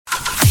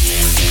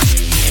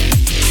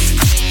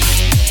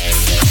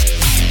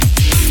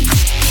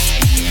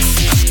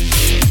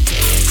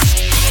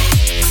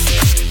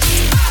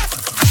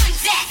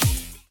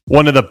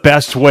One of the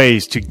best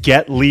ways to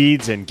get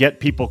leads and get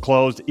people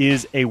closed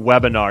is a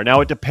webinar.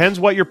 Now, it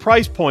depends what your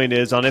price point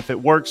is on if it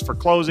works for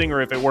closing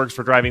or if it works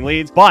for driving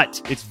leads,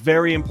 but it's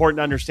very important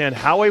to understand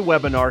how a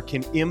webinar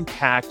can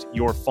impact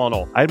your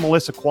funnel. I had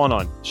Melissa Kwan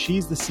on.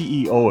 She's the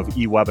CEO of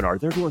eWebinar.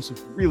 They're doing some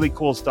really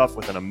cool stuff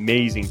with an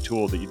amazing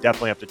tool that you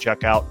definitely have to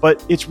check out.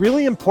 But it's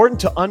really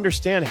important to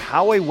understand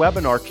how a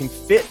webinar can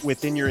fit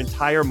within your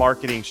entire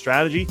marketing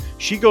strategy.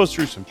 She goes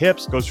through some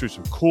tips, goes through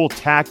some cool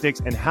tactics,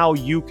 and how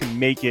you can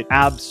make it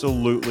absolutely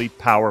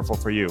powerful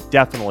for you.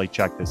 Definitely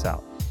check this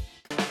out.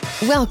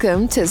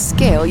 Welcome to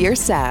Scale Your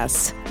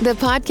SaaS, the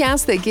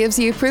podcast that gives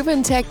you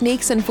proven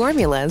techniques and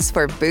formulas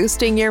for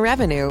boosting your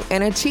revenue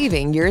and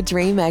achieving your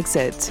dream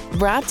exit.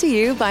 Brought to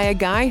you by a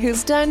guy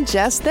who's done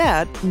just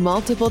that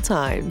multiple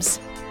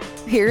times.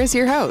 Here's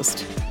your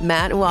host,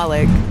 Matt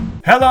Wallach.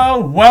 Hello,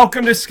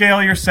 welcome to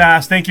Scale Your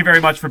SaaS. Thank you very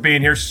much for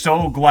being here.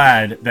 So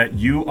glad that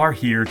you are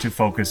here to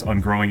focus on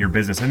growing your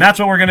business. And that's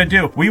what we're going to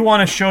do. We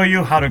want to show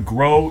you how to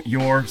grow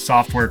your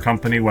software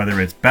company, whether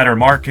it's better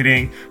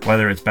marketing,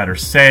 whether it's better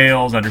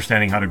sales,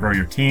 understanding how to grow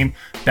your team.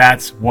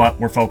 That's what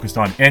we're focused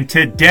on. And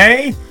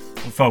today,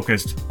 we're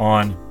focused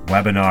on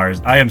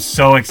webinars. I am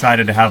so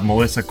excited to have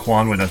Melissa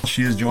Kwan with us.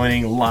 She is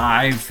joining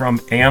live from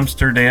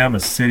Amsterdam, a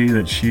city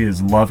that she is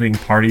loving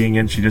partying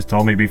in. She just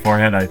told me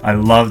beforehand. I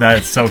love that.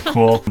 It's so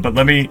cool. But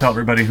let me tell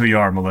everybody who you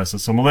are, Melissa.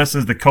 So Melissa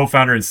is the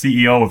co-founder and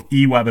CEO of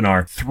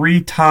eWebinar,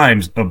 3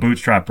 times a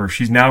bootstrapper.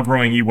 She's now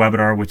growing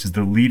eWebinar, which is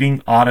the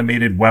leading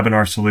automated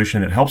webinar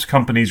solution that helps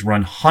companies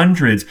run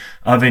hundreds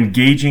of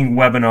engaging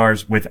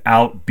webinars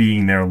without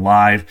being there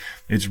live.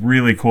 It's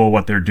really cool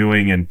what they're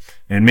doing and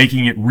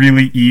making it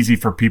really easy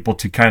for people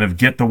to kind of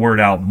get the word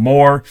out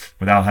more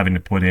without having to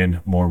put in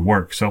more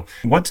work. So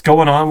what's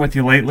going on with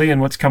you lately and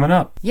what's coming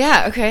up?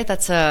 Yeah, okay,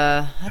 that's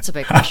a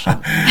big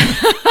question.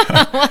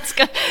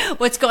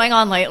 What's going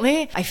on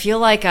lately? I feel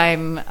like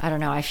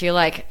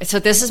so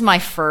this is my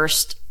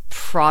first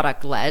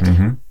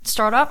product-led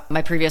startup.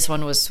 My previous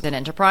one was in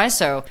enterprise.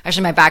 So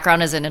actually my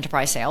background is in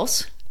enterprise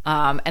sales.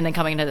 And then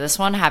coming into this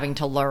one, having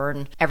to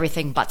learn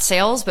everything but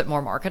sales, but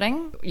more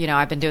marketing. You know,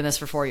 I've been doing this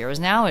for 4 years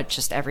now. It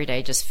just every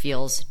day just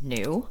feels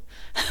new.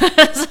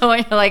 So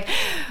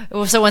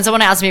when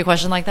someone asks me a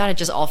question like that, it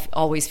just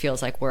always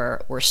feels like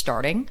we're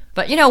starting.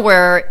 But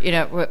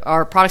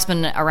our product's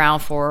been around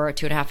for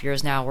 2.5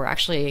 years now. We're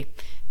actually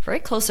very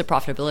close to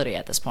profitability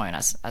at this point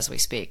as we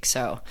speak.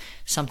 So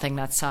something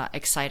that's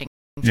exciting.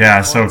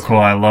 Yeah, so cool.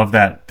 I love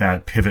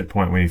that pivot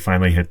point when you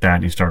finally hit that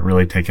and you start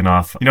really taking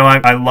off. You know,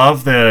 I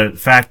love the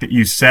fact that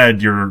you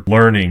said you're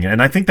learning.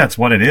 And I think that's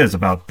what it is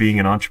about being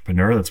an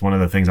entrepreneur. That's one of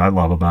the things I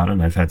love about it.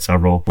 And I've had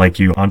several, like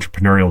you,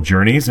 entrepreneurial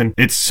journees. And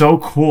it's so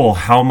cool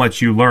how much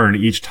you learn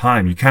each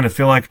time. You kind of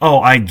feel like, oh,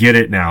 I get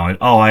it now. And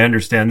oh, I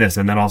understand this.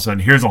 And then all of a sudden,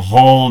 here's a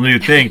whole new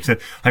thing.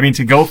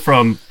 To go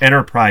from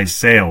enterprise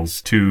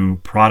sales to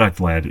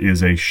product-led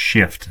is a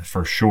shift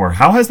for sure.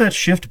 How has that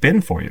shift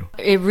been for you?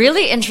 A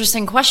really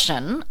interesting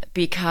question.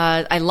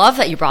 Because I love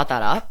that you brought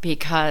that up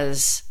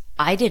because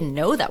I didn't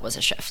know that was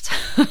a shift.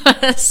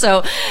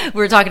 So we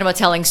were talking about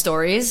telling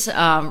stories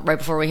right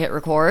before we hit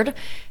record.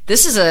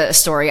 This is a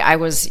story. I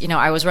was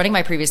running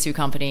my previous 2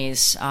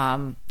 companies,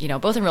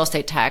 both in real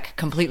estate tech,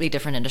 completely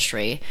different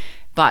industry,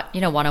 but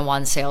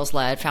one-on-one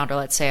sales-led,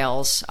 founder-led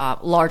sales,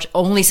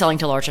 only selling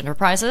to large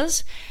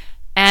enterprises.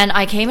 And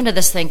I came into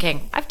this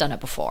thinking, I've done it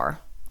before.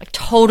 I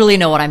totally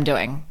know what I'm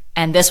doing,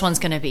 and this one's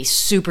going to be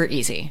super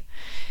easy.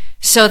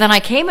 So then I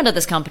came into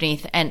this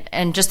company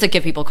and just to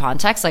give people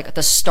context, like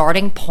the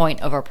starting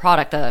point of our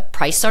product, the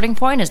price starting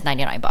point is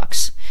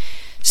 $99.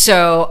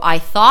 So I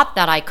thought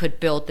that I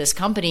could build this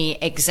company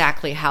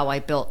exactly how I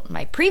built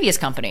my previous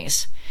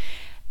companies.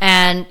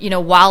 And,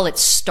 while it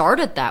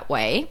started that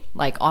way,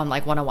 like on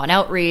like one-on-one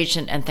outreach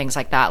and things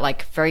like that,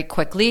 like very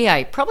quickly,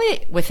 I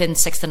probably within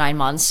 6 to 9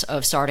 months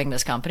of starting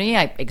this company,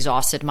 I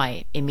exhausted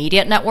my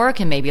immediate network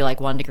and maybe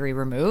like 1 degree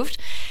removed.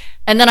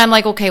 And then I'm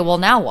like, okay, well,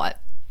 now what?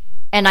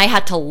 And I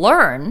had to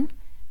learn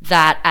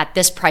that at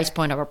this price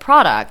point of a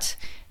product,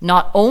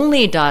 not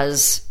only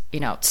does,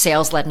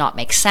 sales-led not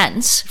make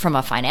sense from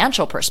a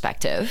financial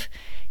perspective,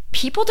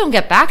 people don't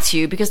get back to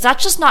you because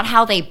that's just not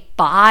how they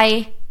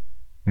buy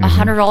a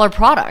 $100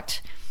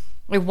 product.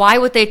 Like, why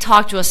would they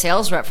talk to a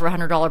sales rep for a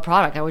 $100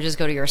 product? I would just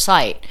go to your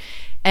site.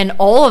 And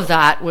all of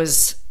that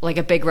was like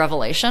a big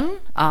revelation,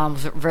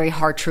 very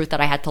hard truth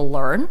that I had to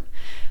learn.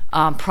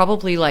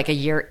 Probably like a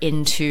year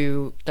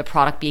into the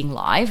product being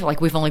live.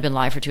 Like we've only been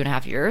live for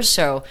 2.5 years.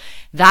 So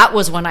that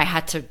was when I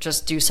had to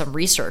just do some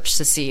research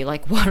to see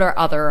like what are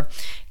other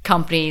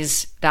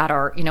companies that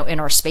are, in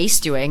our space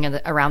doing and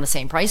around the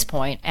same price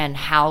point, and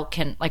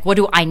what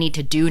do I need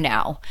to do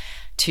now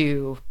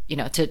to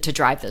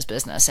drive this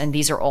business? And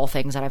these are all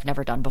things that I've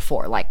never done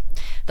before. Like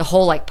the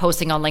whole like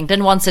posting on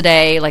LinkedIn once a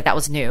day, like that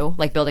was new,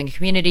 like building a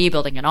community,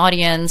 building an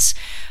audience,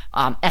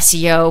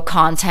 SEO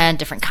content,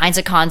 different kinds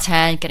of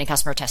content, getting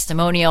customer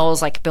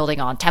testimonials, like building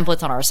on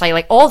templates on our site,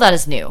 like all that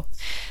is new.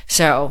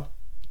 So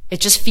it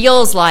just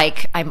feels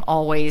like I'm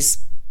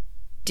always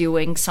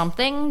doing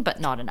something, but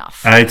not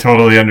enough. I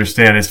totally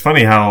understand. It's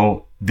funny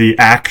how the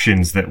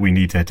actions that we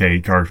need to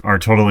take are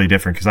totally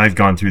different, because I've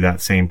gone through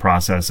that same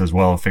process as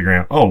well of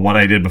figuring out, what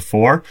I did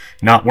before,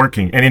 not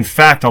working. And in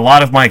fact, a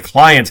lot of my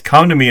clients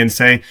come to me and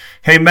say,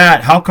 hey,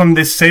 Matt, how come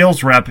this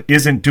sales rep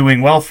isn't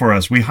doing well for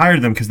us? We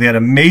hired them because they had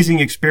amazing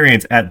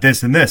experience at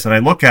this and this. And I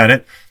look at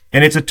it,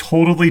 and it's a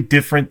totally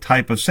different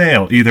type of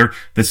sale. Either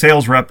the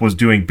sales rep was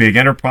doing big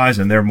enterprise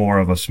and they're more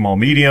of a small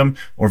medium,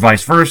 or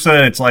vice versa.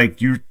 And it's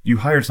like you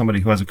hired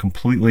somebody who has a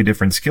completely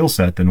different skill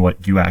set than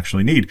what you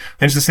actually need.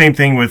 And it's the same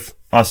thing with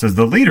us as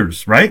the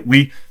leaders, right?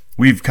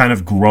 We've kind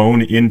of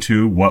grown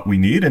into what we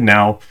need, and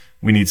now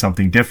we need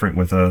something different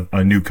with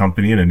a new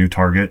company and a new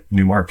target,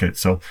 new market.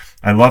 So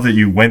I love that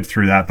you went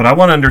through that. But I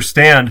want to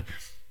understand,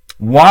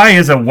 why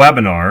is a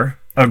webinar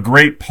a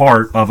great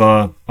part of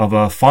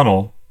a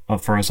funnel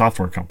for a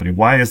software company?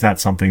 Why is that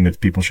something that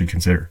people should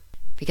consider?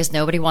 Because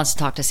nobody wants to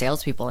talk to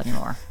salespeople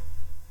anymore.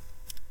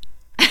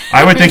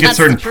 I would think at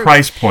certain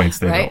price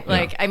points, right?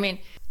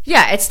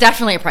 Yeah, it's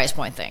definitely a price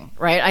point thing,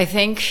 right? I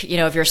think,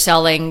 if you're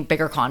selling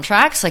bigger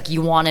contracts, like,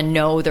 you want to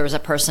know there's a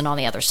person on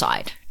the other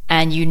side.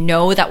 And you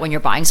know that when you're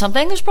buying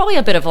something, there's probably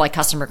a bit of like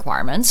custom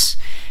requirements,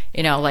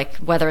 like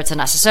whether it's an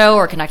SSO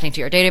or connecting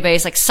to your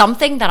database, like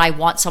something that I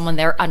want someone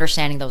there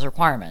understanding those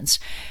requirements.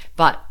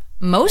 But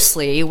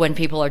mostly when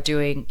people are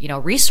doing,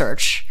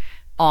 research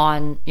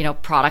on,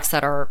 products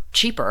that are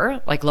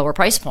cheaper, like lower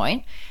price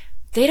point,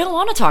 they don't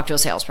want to talk to a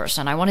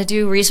salesperson. I want to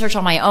do research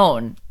on my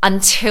own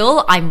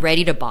until I'm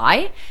ready to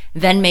buy.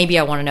 Then maybe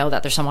I want to know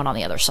that there's someone on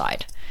the other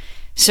side.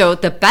 So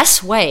the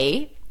best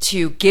way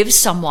to give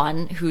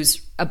someone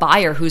who's a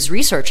buyer who's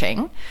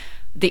researching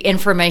the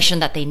information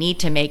that they need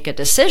to make a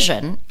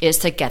decision is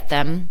to get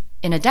them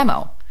in a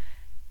demo.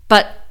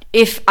 But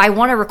if I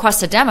want to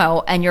request a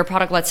demo and you're a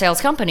product-led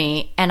sales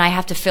company and I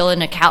have to fill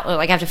in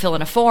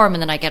a form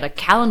and then I get a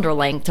calendar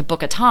link to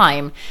book a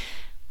time,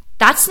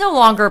 that's no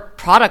longer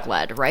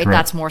product-led, right?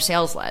 That's more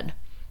sales-led.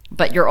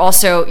 But you're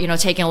also,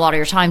 taking a lot of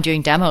your time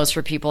doing demos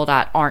for people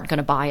that aren't going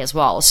to buy as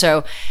well.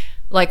 So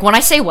like when I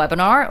say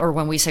webinar, or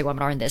when we say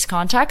webinar in this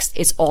context,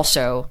 it's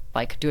also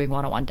like doing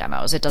one-on-one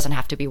demos. It doesn't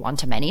have to be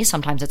one-to-many.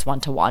 Sometimes it's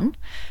one-to-one,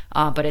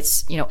 but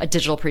it's, a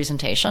digital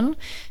presentation.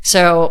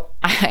 So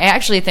I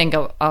actually think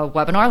a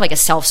webinar, like a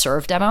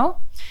self-serve demo,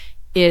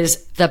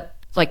 is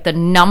the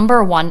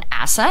number one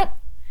asset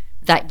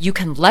that you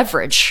can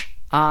leverage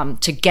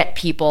to get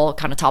people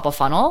kind of top of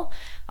funnel,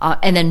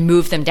 and then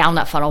move them down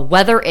that funnel,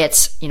 whether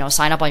it's,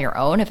 sign up on your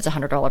own if it's a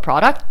 $100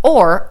 product,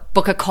 or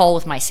book a call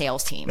with my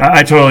sales team.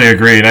 I totally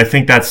agree. And I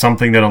think that's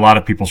something that a lot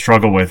of people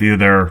struggle with. Either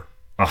they're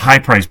a high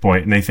price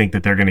point and they think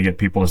that they're going to get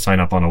people to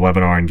sign up on a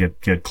webinar and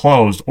get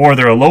closed, or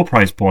they're a low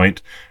price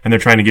point and they're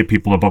trying to get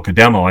people to book a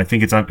demo. I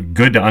think it's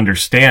good to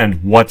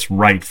understand what's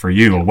right for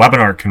you. A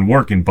webinar can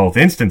work in both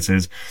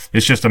instances.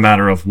 It's just a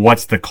matter of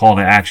what's the call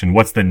to action,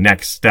 what's the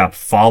next step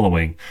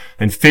following,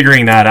 and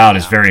figuring that out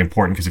is very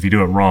important, because if you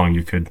do it wrong,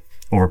 you could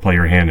overplay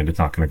your hand and it's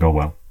not going to go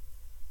well.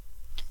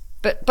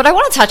 But I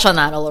want to touch on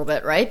that a little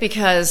bit, right?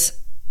 Because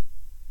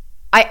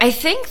I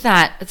think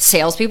that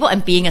salespeople,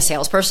 and being a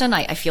salesperson,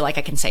 I feel like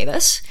I can say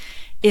this,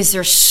 is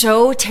they're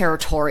so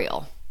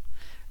territorial,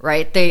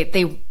 right?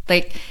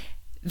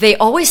 They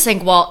always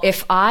think, well,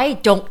 if I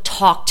don't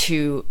talk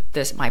to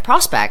my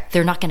prospect,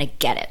 they're not going to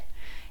get it.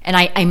 And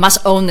I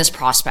must own this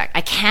prospect.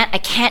 I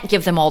can't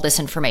give them all this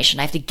information.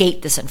 I have to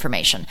gate this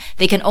information.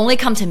 They can only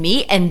come to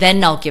me and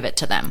then I'll give it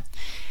to them.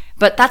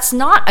 But that's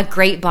not a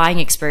great buying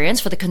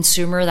experience for the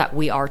consumer that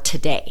we are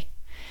today.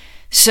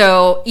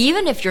 So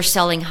even if you're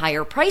selling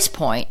higher price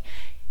point,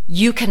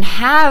 you can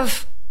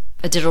have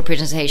a digital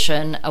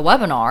presentation, a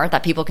webinar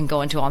that people can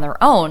go into on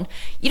their own.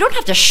 You don't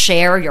have to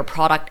share your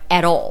product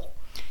at all.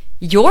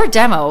 Your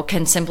demo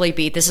can simply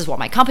be, this is what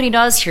my company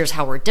does. Here's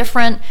how we're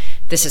different.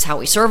 This is how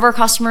we serve our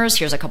customers.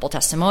 Here's a couple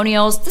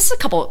testimonials. These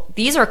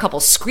are a couple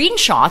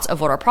screenshots of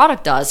what our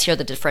product does. Here are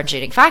the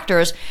differentiating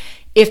factors.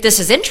 If this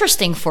is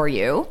interesting for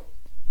you,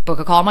 book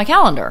a call on my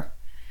calendar.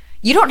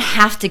 You don't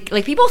have to,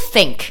 people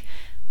think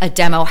a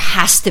demo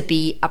has to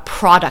be a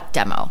product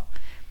demo,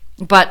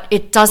 but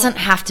it doesn't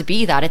have to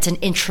be that. It's an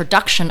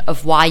introduction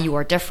of why you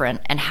are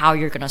different and how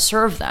you're going to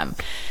serve them.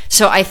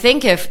 So I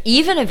think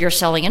even if you're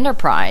selling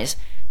enterprise,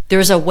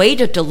 there's a way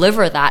to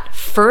deliver that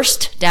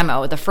first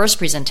demo, the first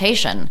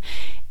presentation,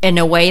 in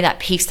a way that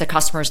piques the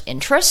customer's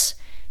interest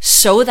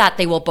so that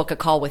they will book a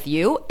call with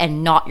you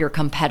and not your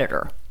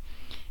competitor.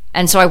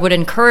 And so I would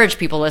encourage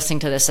people listening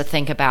to this to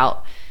think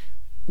about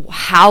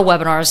how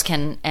webinars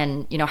can,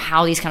 and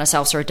how these kind of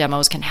self-serve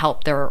demos can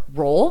help their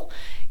role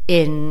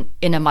in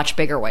a much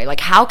bigger way. Like,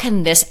 how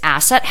can this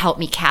asset help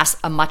me cast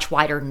a much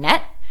wider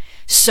net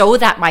so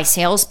that my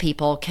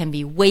salespeople can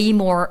be way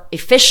more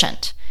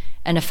efficient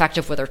and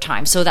effective with their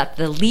time, so that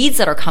the leads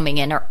that are coming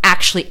in are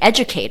actually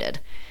educated,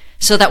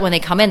 so that when they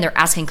come in, they're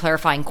asking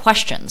clarifying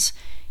questions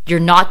you're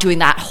not doing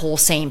that whole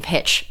same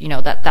pitch,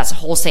 that's a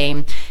whole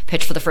same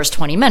pitch for the first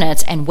 20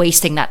 minutes and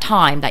wasting that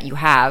time that you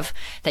have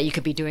that you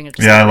could be doing it.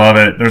 Yeah, I love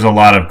it. There's a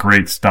lot of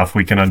great stuff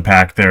we can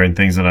unpack there and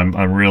things that I'm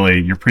really,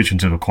 you're preaching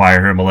to the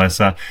choir here,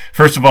 Melissa.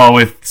 First of all,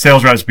 with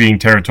sales reps being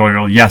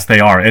territorial, yes, they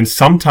are. And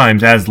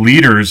sometimes as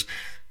leaders,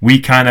 we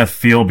kind of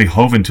feel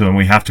beholden to them.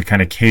 We have to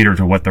kind of cater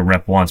to what the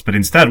rep wants. But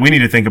instead, we need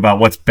to think about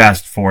what's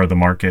best for the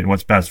market,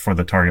 what's best for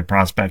the target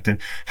prospect, and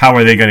how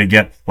are they going to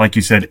get, like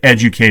you said,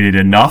 educated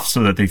enough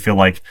so that they feel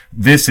like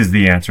this is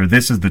the answer,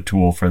 this is the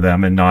tool for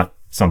them, and not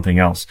something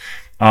else.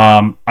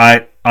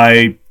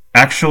 I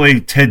actually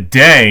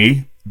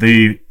today,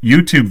 the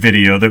YouTube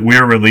video that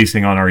we're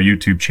releasing on our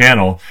YouTube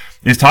channel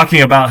is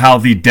talking about how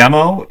the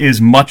demo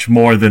is much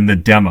more than the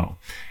demo.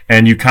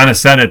 And you kind of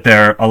said it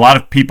there. A lot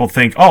of people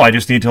think, oh, I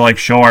just need to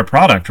show our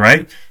product,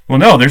 right? Well,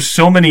 no, there's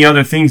so many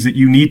other things that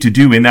you need to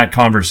do in that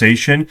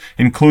conversation,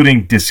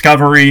 including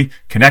discovery,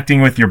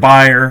 connecting with your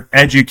buyer,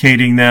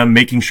 educating them,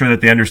 making sure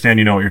that they understand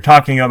you know what you're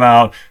talking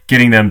about,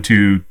 getting them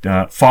to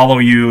follow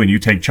you and you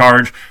take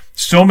charge.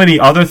 So many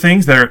other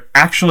things that are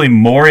actually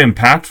more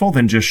impactful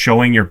than just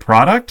showing your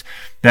product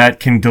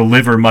that can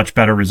deliver much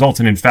better results.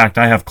 And in fact,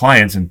 I have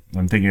clients, and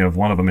I'm thinking of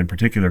one of them in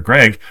particular,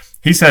 Greg.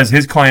 He says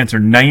his clients are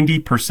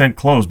 90%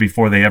 closed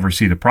before they ever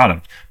see the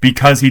product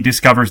because he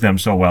discovers them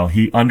so well.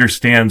 He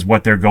understands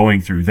what they're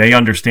going through. They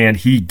understand,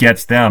 he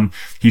gets them.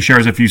 He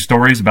shares a few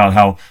stories about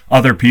how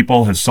other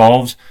people have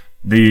solved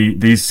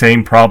these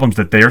same problems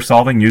that they're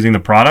solving using the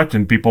product,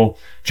 and people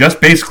just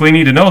basically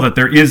need to know that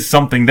there is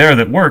something there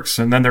that works,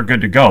 and then they're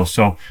good to go.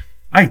 So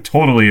I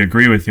totally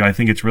agree with you. I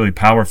think it's really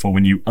powerful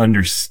when you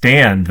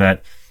understand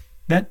that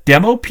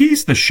demo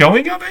piece, the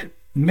showing of it,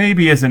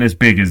 maybe isn't as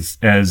big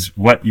as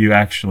what you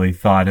actually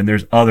thought. And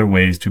there's other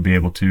ways to be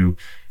able to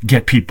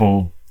get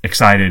people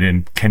excited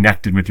and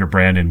connected with your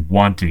brand and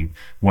wanting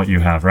what you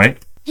have,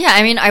 right? Yeah,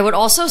 I mean, I would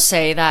also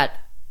say that,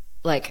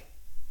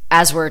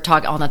 as we're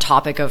talking on the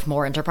topic of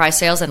more enterprise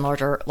sales and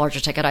larger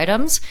ticket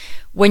items,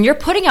 when you're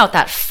putting out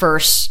that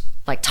first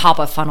top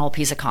of funnel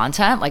piece of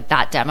content, like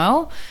that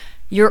demo,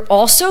 you're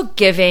also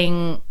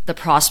giving the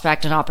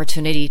prospect an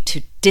opportunity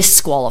to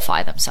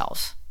disqualify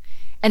themselves.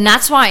 And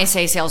that's why I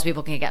say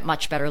salespeople can get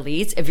much better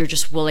leads if you're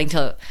just willing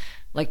to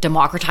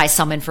democratize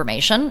some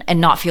information and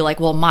not feel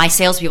like, well, my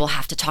salespeople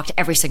have to talk to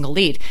every single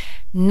lead.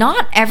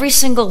 Not every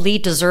single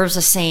lead deserves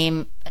the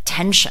same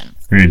attention.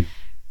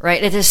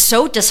 Right? It is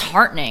so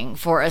disheartening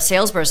for a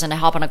salesperson to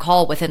hop on a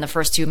call within the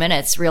first 2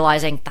 minutes,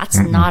 realizing that's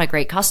not a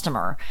great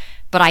customer,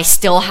 but I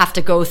still have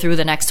to go through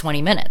the next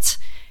 20 minutes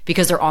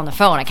because they're on the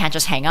phone. I can't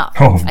just hang up.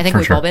 I think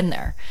we've all been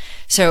there.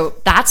 So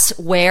that's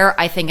where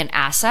I think an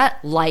asset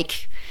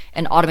like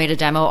an automated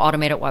demo,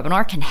 automated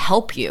webinar can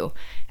help you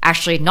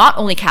actually not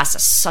only cast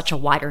such a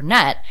wider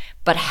net,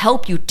 but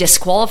help you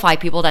disqualify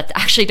people that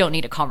actually don't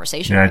need a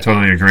conversation. Yeah, I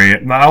totally agree.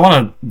 I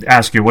want to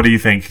ask you, what do you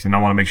think? And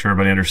I want to make sure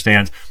everybody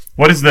understands.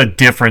 What is the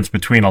difference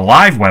between a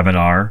live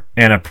webinar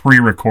and a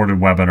pre-recorded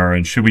webinar?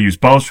 And should we use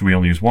both? Should we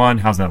only use one?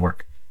 How's that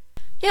work?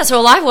 Yeah, so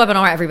a live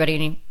webinar,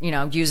 everybody,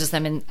 uses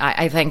them in,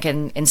 I think,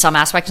 in some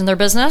aspects in their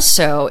business.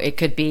 So it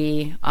could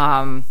be,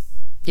 a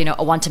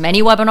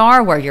one-to-many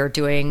webinar where you're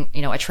doing,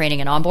 a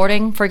training and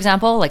onboarding, for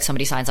example, like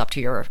somebody signs up to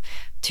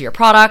your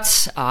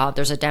products.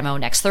 There's a demo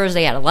next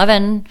Thursday at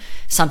 11.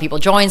 Some people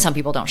join, some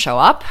people don't show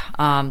up.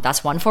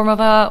 That's one form of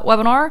a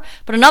webinar.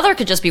 But another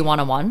could just be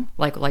one-on-one,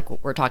 like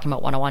we're talking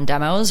about one-on-one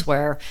demos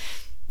where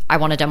I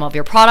want a demo of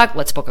your product.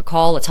 Let's book a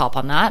call. Let's hop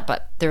on that.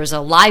 But there's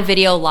a live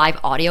video, live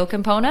audio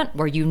component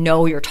where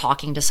you're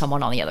talking to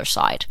someone on the other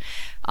side.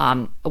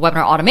 A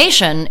webinar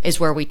automation is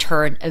where we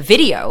turn a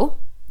video,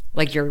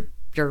 like your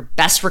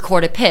best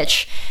recorded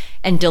pitch,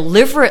 and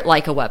deliver it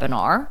like a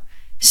webinar.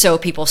 So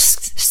people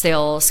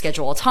still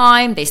schedule a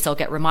time, they still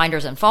get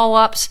reminders and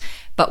follow-ups,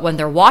 but when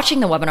they're watching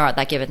the webinar at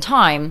that given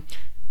time,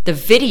 the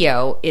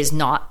video is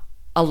not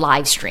a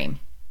live stream.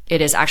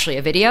 It is actually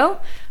a video,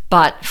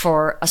 but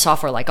for a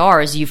software like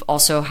ours, you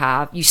still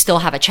have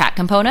a chat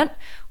component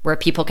where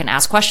people can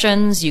ask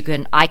questions.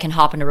 I can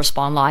hop in to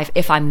respond live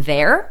if I'm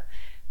there,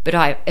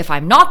 but if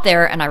I'm not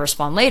there and I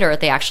respond later,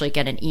 they actually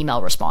get an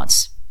email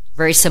response.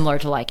 Very similar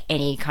to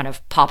any kind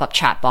of pop-up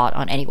chat bot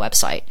on any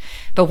website.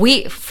 But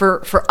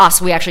for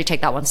us, we actually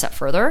take that one step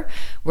further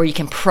where you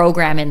can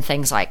program in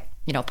things like,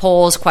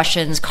 polls,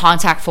 questions,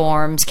 contact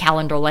forms,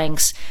 calendar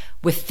links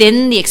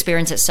within the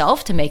experience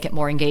itself to make it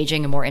more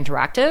engaging and more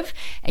interactive.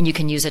 And you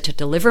can use it to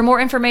deliver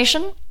more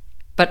information,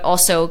 but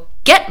also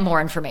get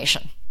more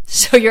information.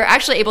 So you're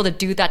actually able to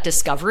do that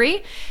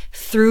discovery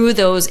through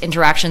those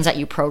interactions that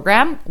you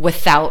program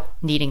without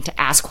needing to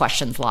ask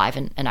questions live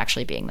and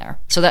actually being there.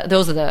 So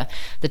those are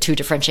the two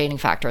differentiating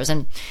factors.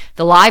 And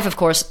the live, of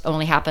course,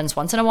 only happens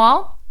once in a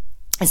while.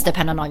 It's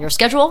dependent on your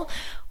schedule,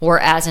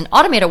 whereas an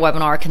automated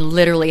webinar can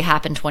literally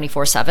happen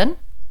 24/7.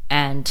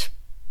 And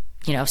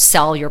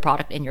sell your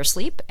product in your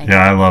sleep.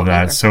 Yeah, I love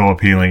that. It's so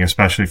appealing,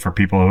 especially for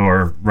people who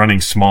are running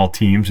small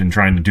teams and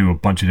trying to do a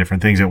bunch of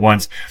different things at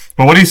once.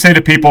 But what do you say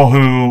to people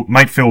who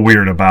might feel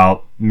weird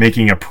about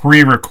making a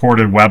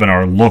pre-recorded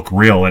webinar look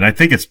real? And I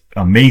think it's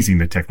amazing,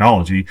 the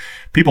technology.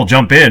 People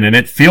jump in and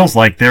it feels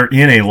like they're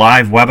in a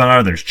live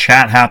webinar. There's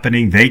chat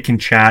happening. They can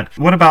chat.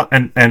 What about,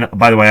 and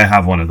by the way, I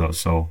have one of those,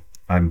 so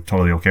I'm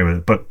totally okay with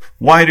it. But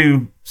why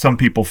do some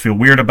people feel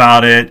weird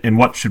about it, and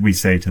what should we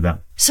say to them?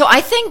 So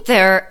I think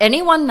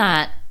anyone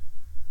that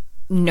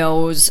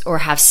knows or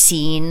have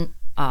seen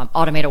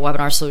automated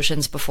webinar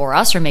solutions before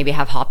us, or maybe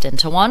have hopped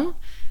into one,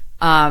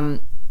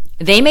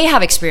 they may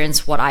have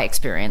experienced what I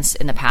experienced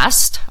in the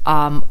past,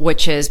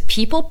 which is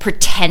people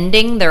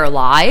pretending they're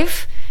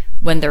live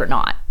when they're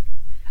not.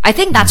 I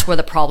think that's where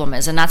the problem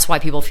is, and that's why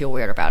people feel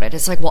weird about it.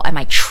 It's like, well, am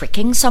I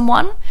tricking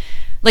someone?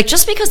 Like,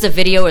 just because the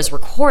video is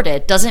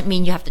recorded doesn't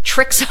mean you have to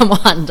trick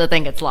someone to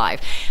think it's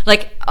live.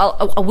 Like,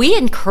 we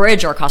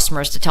encourage our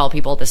customers to tell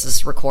people this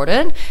is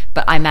recorded,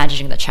 but I'm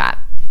managing the chat.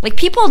 Like,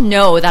 people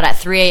know that at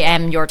 3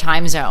 a.m. your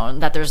time zone,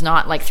 that there's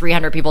not like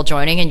 300 people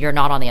joining and you're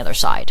not on the other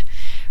side,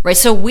 right?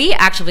 So we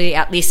actually,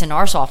 at least in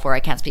our software,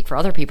 I can't speak for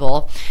other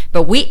people,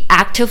 but we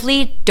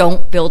actively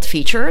don't build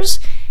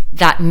features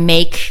that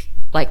make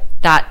like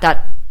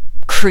that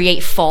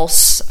create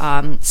false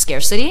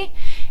scarcity,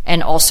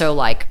 and also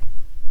like,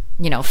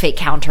 fake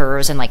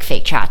counters and like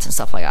fake chats and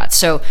stuff like that.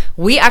 So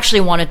we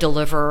actually want to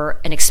deliver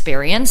an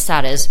experience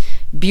that is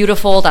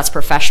beautiful, that's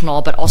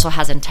professional, but also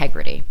has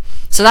integrity.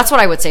 So that's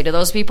what I would say to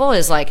those people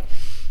is like,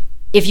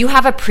 if you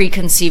have a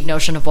preconceived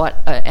notion of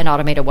what an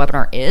automated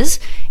webinar is,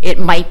 it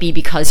might be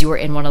because you were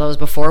in one of those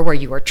before where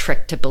you were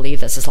tricked to believe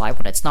this is live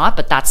when it's not,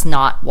 but that's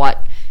not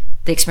what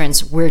the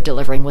experience we're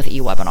delivering with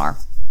eWebinar,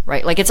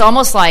 right? Like, it's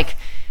almost like,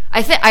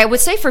 I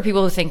would say for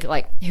people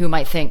who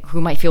might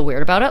feel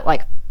weird about it,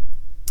 like,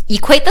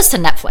 equate this to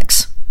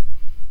Netflix,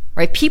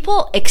 right?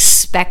 People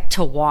expect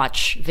to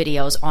watch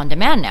videos on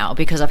demand now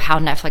because of how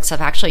Netflix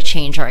have actually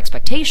changed our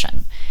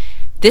expectation.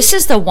 This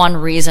is the one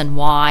reason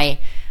why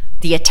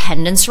the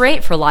attendance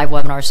rate for live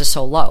webinars is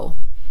so low.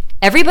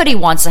 Everybody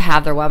wants to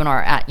have their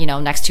webinar at,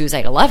 next Tuesday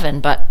at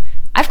 11, but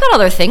I've got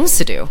other things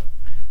to do,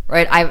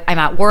 right? I'm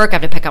at work, I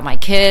have to pick up my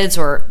kids,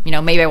 or,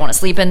 maybe I want to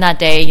sleep in that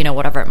day,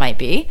 whatever it might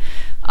be.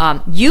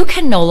 You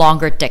can no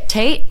longer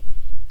dictate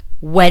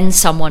when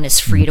someone is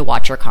free to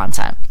watch your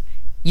content.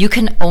 You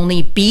can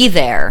only be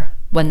there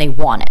when they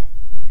want it.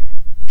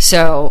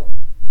 So,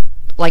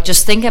 like,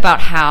 just think about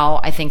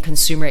how I think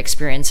consumer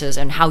experiences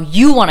and how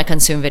you want to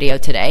consume video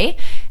today,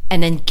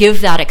 and then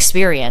give that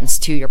experience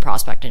to your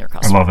prospect and your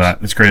customers. I love that.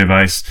 That's great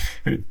advice.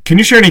 Can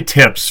you share any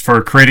tips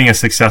for creating a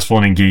successful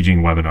and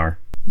engaging webinar?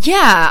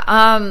 Yeah.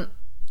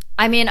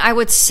 I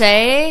would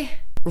say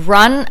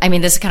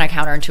this is kind of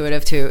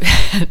counterintuitive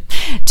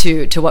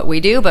to what we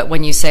do, but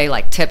when you say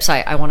like tips,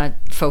 I want to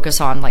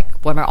focus on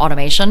like webinar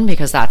automation,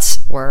 because that's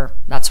where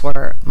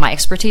my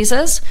expertise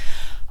is.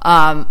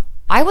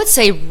 I would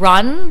say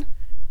run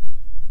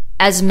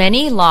as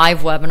many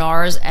live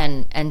webinars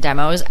and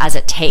demos as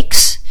it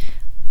takes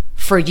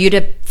for you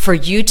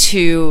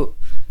to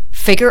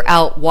figure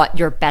out what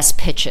your best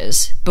pitch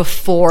is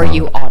before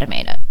you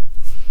automate it,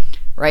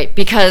 right?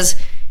 Because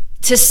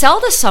to sell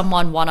to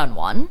someone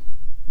one-on-one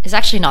is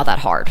actually not that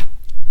hard,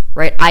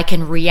 right? I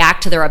can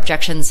react to their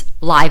objections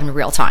live in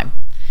real time.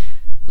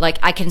 Like,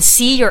 I can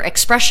see your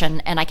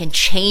expression and I can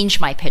change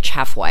my pitch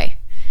halfway.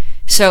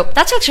 So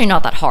that's actually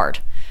not that hard,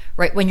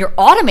 right? When you're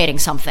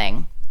automating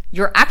something,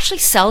 you're actually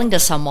selling to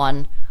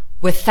someone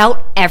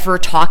without ever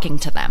talking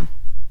to them.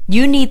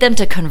 You need them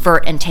to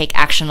convert and take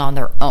action on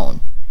their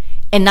own.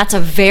 And that's a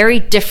very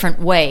different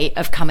way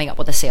of coming up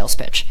with a sales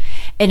pitch.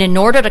 And in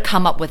order to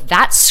come up with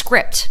that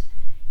script,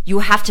 you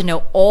have to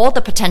know all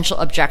the potential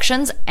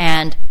objections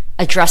and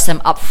address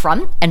them up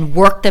front and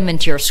work them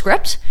into your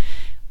script.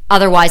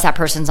 Otherwise, that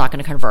person's not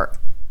going to convert,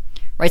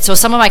 right? So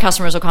some of my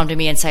customers will come to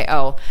me and say,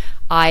 oh,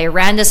 I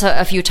ran this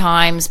a few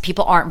times.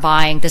 People aren't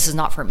buying. This is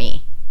not for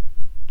me.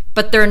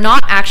 But they're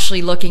not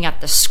actually looking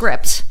at the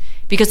script,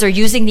 because they're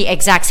using the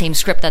exact same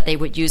script that they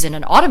would use in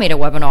an automated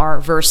webinar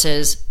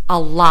versus a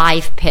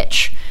live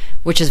pitch,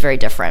 which is very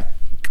different,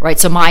 right?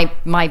 So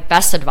my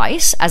best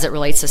advice as it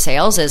relates to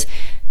sales is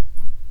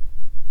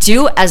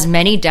do as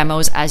many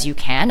demos as you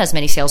can, as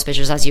many sales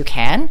pitches as you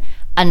can,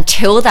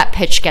 until that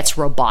pitch gets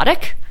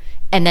robotic,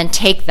 and then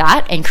take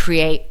that and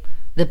create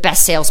the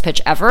best sales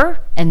pitch ever,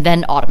 and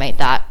then automate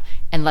that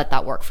and let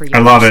that work for you. I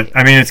love it.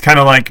 I mean, it's kind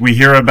of like we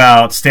hear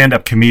about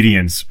stand-up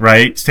comedians,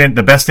 right?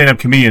 The best stand-up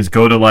comedians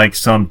go to like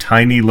some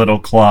tiny little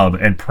club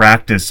and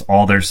practice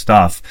all their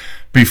stuff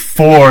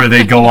before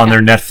they go on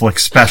their Netflix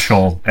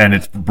special, and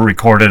it's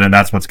recorded, and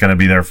that's what's going to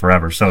be there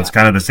forever. So it's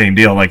kind of the same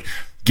deal. Like,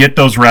 get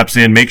those reps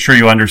in, make sure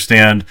you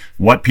understand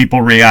what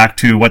people react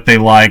to, what they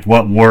like,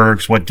 what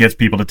works, what gets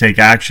people to take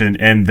action,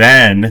 and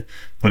then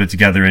put it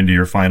together into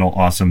your final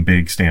awesome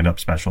big stand-up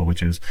special,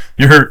 which is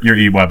your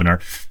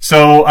e-webinar.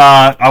 So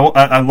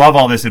I love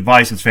all this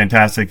advice. It's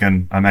fantastic,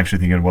 and I'm actually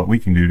thinking of what we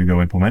can do to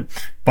go implement.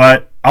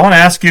 But I want to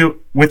ask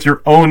you, with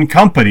your own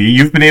company,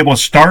 you've been able to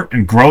start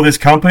and grow this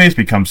company. It's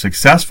become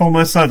successful,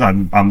 Melissa.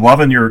 I'm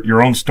loving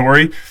your own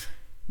story.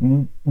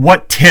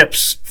 What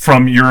tips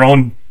from your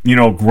own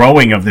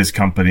growing of this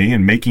company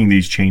and making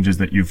these changes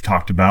that you've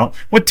talked about,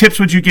 what tips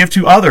would you give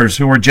to others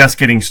who are just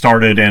getting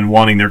started and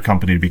wanting their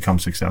company to become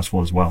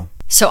successful as well?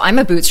 So I'm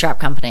a bootstrap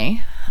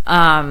company,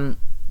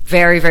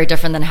 very, very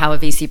different than how a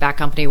VC-backed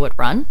company would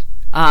run.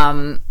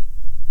 But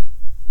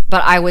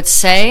I would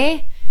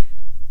say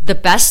the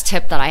best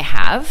tip that I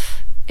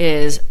have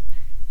is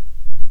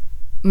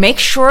make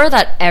sure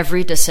that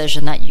every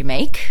decision that you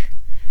make,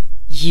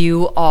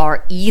 you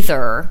are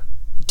either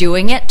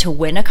doing it to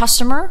win a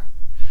customer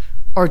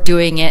or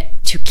doing it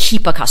to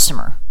keep a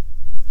customer.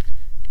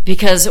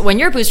 Because when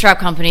you're a bootstrap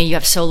company, you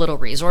have so little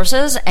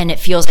resources and it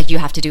feels like you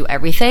have to do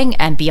everything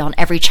and be on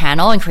every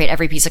channel and create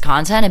every piece of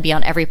content and be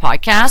on every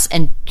podcast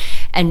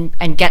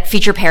and get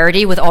feature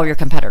parity with all your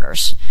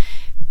competitors.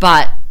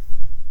 But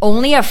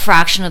only a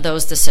fraction of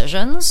those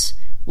decisions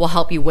will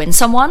help you win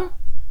someone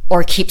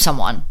or keep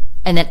someone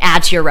and then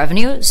add to your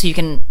revenue so you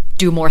can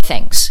do more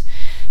things.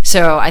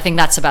 So I think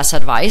that's the best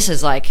advice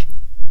is like,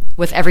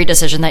 with every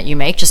decision that you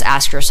make, just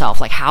ask yourself,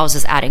 like, how is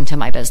this adding to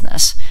my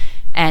business?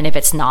 And if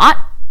it's not,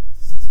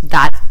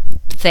 that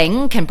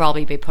thing can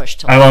probably be pushed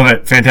to. I love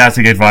it.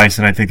 Fantastic advice.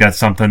 And I think that's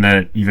something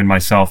that even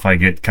myself, I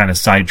get kind of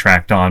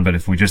sidetracked on. But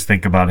if we just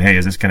think about, hey,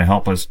 is this going to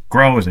help us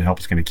grow? Is it help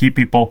us going to keep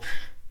people?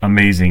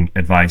 Amazing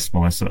advice,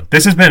 Melissa.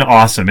 This has been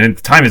awesome. And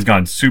time has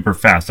gone super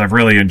fast. I've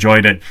really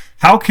enjoyed it.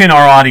 How can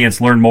our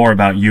audience learn more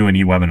about you and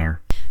eWebinar?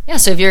 Yeah,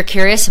 so if you're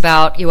curious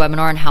about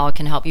eWebinar and how it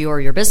can help you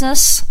or your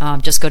business,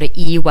 just go to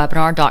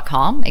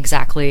ewebinar.com,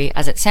 exactly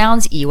as it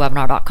sounds,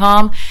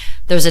 ewebinar.com.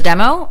 There's a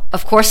demo,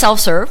 of course,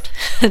 self-served,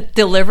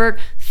 delivered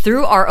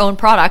through our own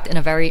product in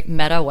a very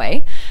meta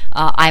way.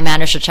 I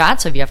manage the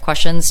chat, so if you have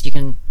questions, you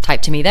can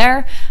type to me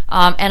there.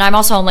 And I'm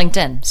also on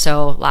LinkedIn.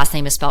 So last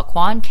name is spelled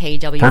Kwan,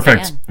 K-W-A-N.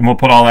 Perfect. And we'll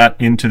put all that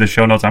into the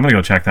show notes. I'm going to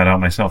go check that out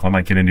myself. I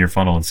might get into your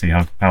funnel and see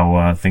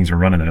how things are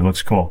running there. It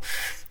looks cool.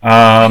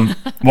 Well,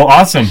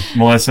 awesome,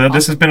 Melissa.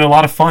 This has been a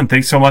lot of fun.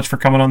 Thanks so much for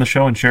coming on the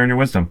show and sharing your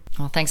wisdom.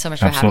 Well, thanks so much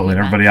for having me. Absolutely.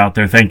 Everybody out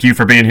there, thank you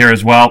for being here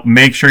as well.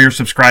 Make sure you're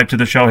subscribed to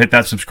the show. Hit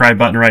that subscribe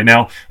button right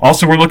now.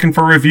 Also, we're looking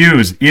for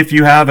reviews. If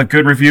you have a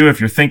good review, if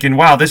you're thinking,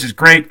 wow, this is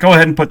great, go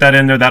ahead and put that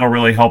in there. That'll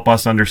really help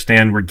us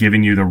understand we're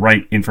giving you the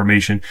right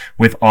information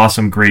with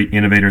awesome, great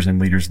innovators and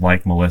leaders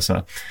like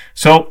Melissa.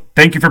 So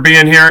thank you for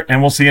being here, and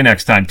we'll see you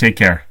next time. Take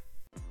care.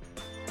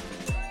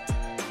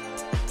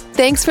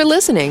 Thanks for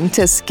listening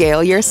to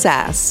Scale Your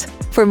SaaS.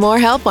 For more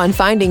help on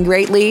finding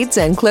great leads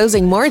and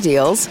closing more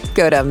deals,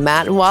 go to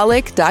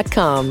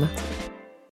mattwallach.com.